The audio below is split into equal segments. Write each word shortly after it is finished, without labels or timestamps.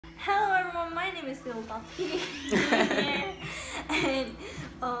Hello everyone, my name is Little Buffy. And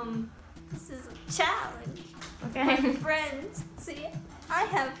this is a challenge. Okay. My friends. See, I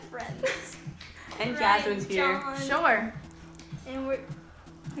have friends. And Right, Jasmine's here. John. Sure. And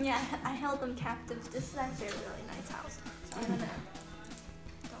I held them captive. This is actually a really nice house. So I'm gonna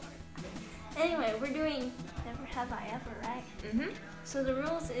don't worry. Anyway, we're doing Never Have I Ever, right? Mhm. So the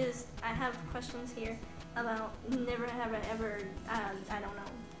rules is I have questions here about never have I ever. I don't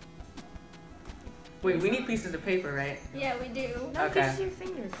know. Wait, we need pieces of paper, right? Yeah, we do. No, Okay. just your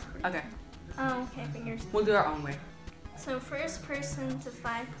fingers. Okay. Oh, okay, fingers. We'll do our own way. So first person to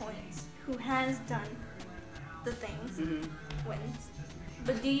 5 points who has done the things wins.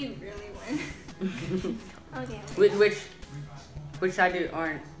 But do you really win? Okay. Which I do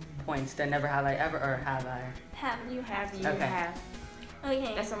earn points? Then never have I ever or have I? Have you Have you Okay. have?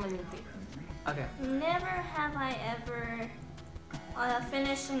 Okay. That's someone you think. Okay. Never have I ever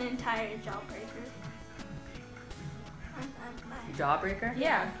finished an entire jawbreaker. Jawbreaker?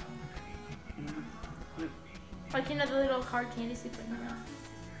 Yeah. Mm. Like the little hard candy soup in your mouth.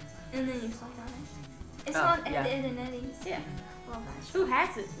 And then you suck on it. It's Oh, on yeah. Ed and Eddie's. Yeah. Well, that's Who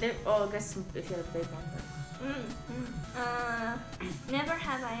has it? Oh, I guess if you have a big one. Never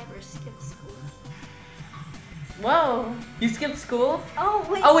have I ever skipped school. Whoa. You skipped school? Oh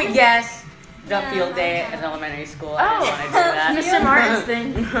wait. Oh wait, yes. The Yeah, field day I at have. elementary school. Oh. I didn't want to do that. Mr. Martin's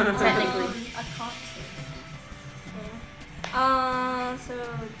thing, technically. A concert. So.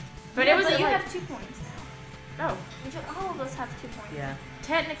 But yeah, it was you like- have 2 points now. Oh. All of us have 2 points. Yeah.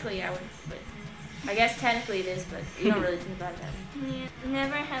 Technically, I would. But I guess technically it is, but you don't really think about that. Yeah.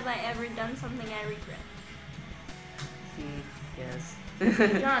 Never have I ever done something I regret. Yes. John,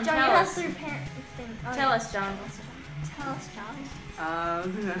 John, tell you have us. 3 parent thing. Oh, Tell yeah. us, John. Tell us, John.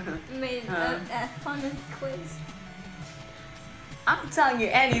 Made a fun quiz. I'm telling you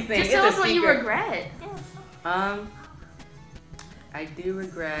anything. Just It's tell a us what you secret. regret. Yeah. I do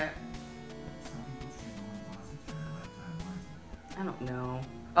regret. I don't know.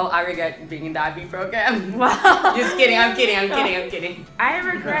 Oh, I regret being in the IB program. Wow. Just kidding. I'm kidding. I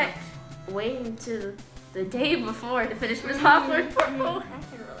regret waiting to the day before to finish my sophomore portfolio. I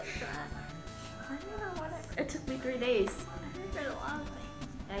can relate to that. I don't know what I It took me 3 days. regret a lot of things.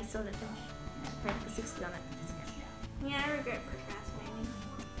 And I still didn't finish. I had 60 on it. Yeah, I regret procrastinating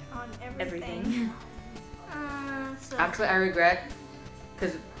on everything. So Actually, I regret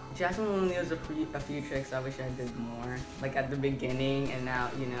because Jasmine only knows a few tricks. I wish I did more, like at the beginning, and now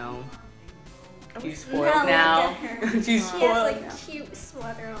she's spoiled Now now. look at her. She's she spoiled has like now. cute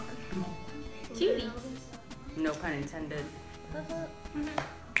sweater on. Cutie. No pun intended. That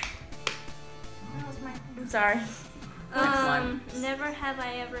was my. I'm sorry. one. Never have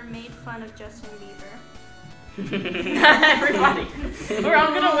I ever made fun of Justin Bieber. Everybody. We're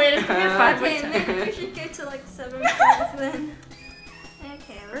all gonna win. It's gonna be 5 Okay, points. maybe we should go to like 7 points then.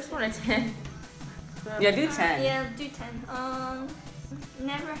 Okay, let's First one at 10. Yeah, do 10. Yeah, do 10.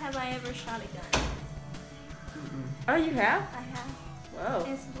 Never have I ever shot a gun. Oh, you have? I have. Whoa.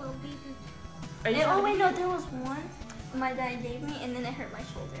 It's a little Bieber. Are you Oh wait, no, there was one my dad gave me, and then it hurt my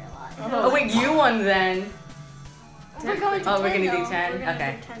shoulder a lot. Oh. Oh wait, you won then. We're going to 10 Oh, we're gonna do though. 10. We're gonna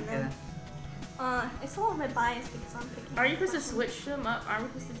Okay. do 10 then. It's a little bit biased because I'm picking. Are you supposed to switch them up? Are we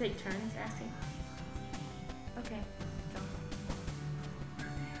supposed to take turns asking? Okay. John.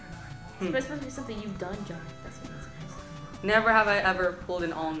 It's supposed to be something you've done, John. That's what it says. Never have I ever pulled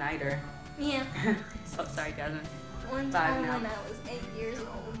an all-nighter. Yeah. Oh, sorry, Jasmine. One 5 time now. when I was 8 years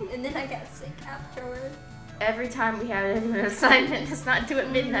old, and then I got sick afterward. Every time we have an assignment, let's not do it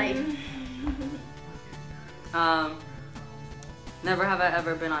midnight. Never have I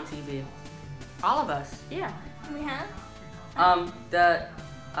ever been on TV. All of us. Yeah. We have.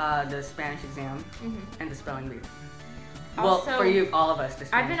 The Spanish exam and the spelling bee. Well, Also, for you, all of us. The I've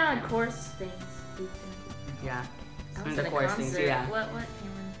Spanish been on exam. course things. Yeah. I was And in the a course things, concert. yeah. What?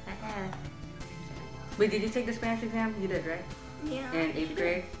 Wait, did you take the Spanish exam? You did, right? Yeah. In 8th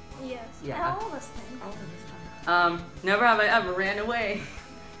grade? Yes. Yeah. All of us did. All of this Never have I ever ran away.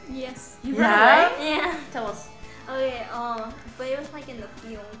 Yes. You Yeah? ran away? Yeah. Tell us. Okay. But it was like in the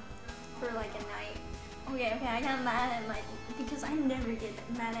field for like a night. Okay. I got mad at because I never get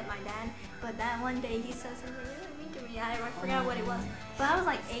mad at my dad. But that one day he said something really mean to me. I forgot what it was. But I was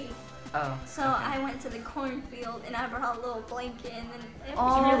like 8. Oh. So I went to the cornfield and I brought a little blanket and then it was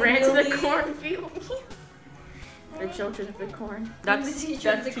Oh, you really ran to the windy. cornfield. The children of the corn. That's The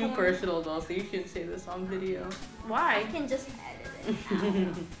teacher of the too corn. personal though, so you shouldn't say this on video. I Why? can just edit it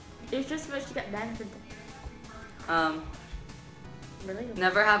out. It's just supposed to get banned for. Really?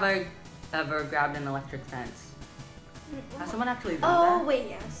 Never have I ever grabbed an electric fence. Has someone actually done Oh that? wait,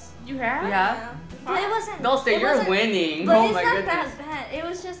 yes. have? Yeah. But it wasn't. Dulce, it you're wasn't- winning. But Oh it's my not goodness. that bad. It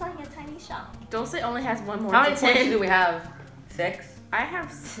was just like a tiny shop. Dulce only has one more. How to many points 10. do we have? 6? I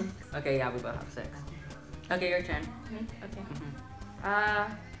have 6. Okay, yeah, we both have 6. Okay, your turn. Me? Okay.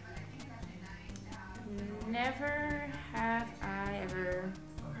 Mhm. Never have I ever.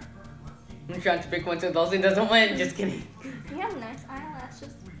 I'm trying to pick one so Dulce doesn't win. Just kidding. You have nice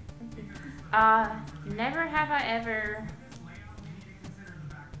eyelashes. Never have I ever.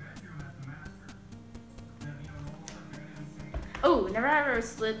 Oh, never have I ever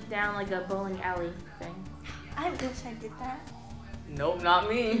slid down like a bowling alley thing. I wish I did that. Nope, not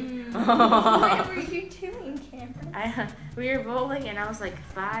me. What were you doing, Cameron? We were bowling and I was like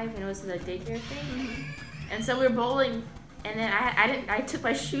 5 and it was the daycare thing. And so we were bowling and then I took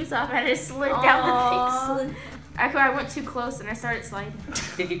my shoes off and I just slid down the thing. I went too close and I started sliding.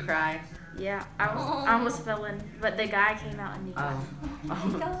 Did you cry? Yeah, I almost fell in, but the guy came out and he got me. Oh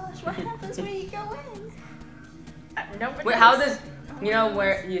my gosh, what happens when you go in? Nobody Wait, how does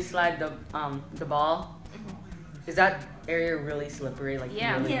where you slide the ball? Is that area really slippery? Like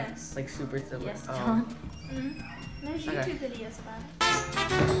Yeah. really, Yes. like super slippery. Yes, Oh. John. There's Okay. YouTube videos about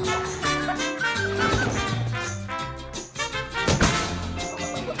it.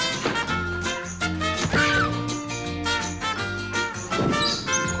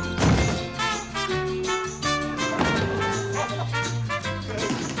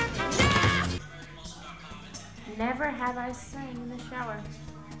 Never have I sang in the shower.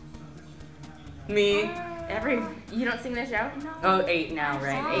 Me. You don't sing in the shower? No. Oh, 8 now,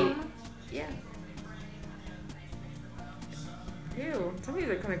 right? 8. Yeah. Ew, some of these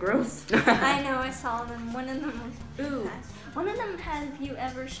are kind of gross. I know, I saw them. One of them was Ooh. One of them had "Have you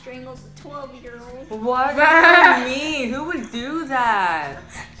ever strangled a 12-year-old?" What do you mean? Who would do that?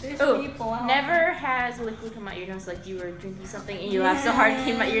 There's Ooh, people out never there. has liquid come out your nose like you were drinking something and you laughed so hard it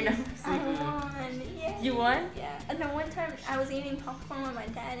came out your nose. I won. Yeah. You won? Yeah. And then one time I was eating popcorn with my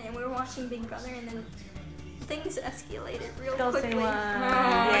dad and we were watching Big Brother and then things escalated real Dulce quickly. won.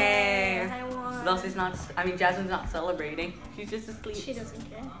 Oh, Yay. I won. Dulce's not. Jasmine's not celebrating. She's just asleep. She doesn't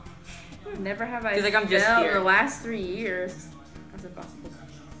care. Never have I She's like, I'm just fell here. the last 3 years. That's impossible.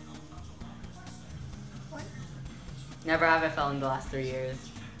 What? Never have I fell in the last 3 years.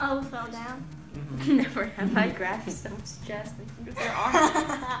 Oh, fell down. Never have I grabbed someone's chest with their arm.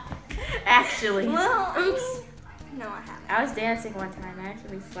 Actually. Well, Oops. No, I haven't. I was dancing one time. I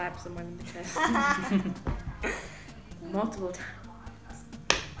actually slapped someone in the chest. Multiple times.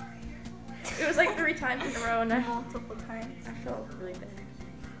 It was like 3 times in a row and I Multiple times. felt really bad.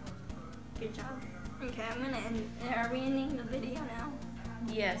 Good job. Okay, I'm gonna end. Are we ending the video now?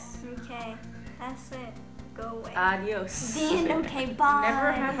 Yes. Okay, that's it. Go away. Adios. The end. Okay, bye.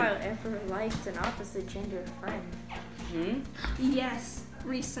 Never have I ever liked an opposite gender friend. Hmm? Yes,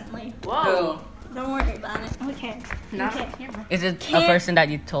 recently. Whoa. Don't worry about it. Okay. Not Okay. on camera. Is it Can't- a person that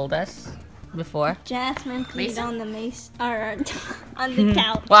you told us before? Jasmine, please Mason? on the mace or on the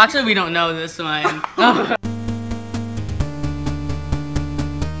couch. Well, actually, we don't know this one.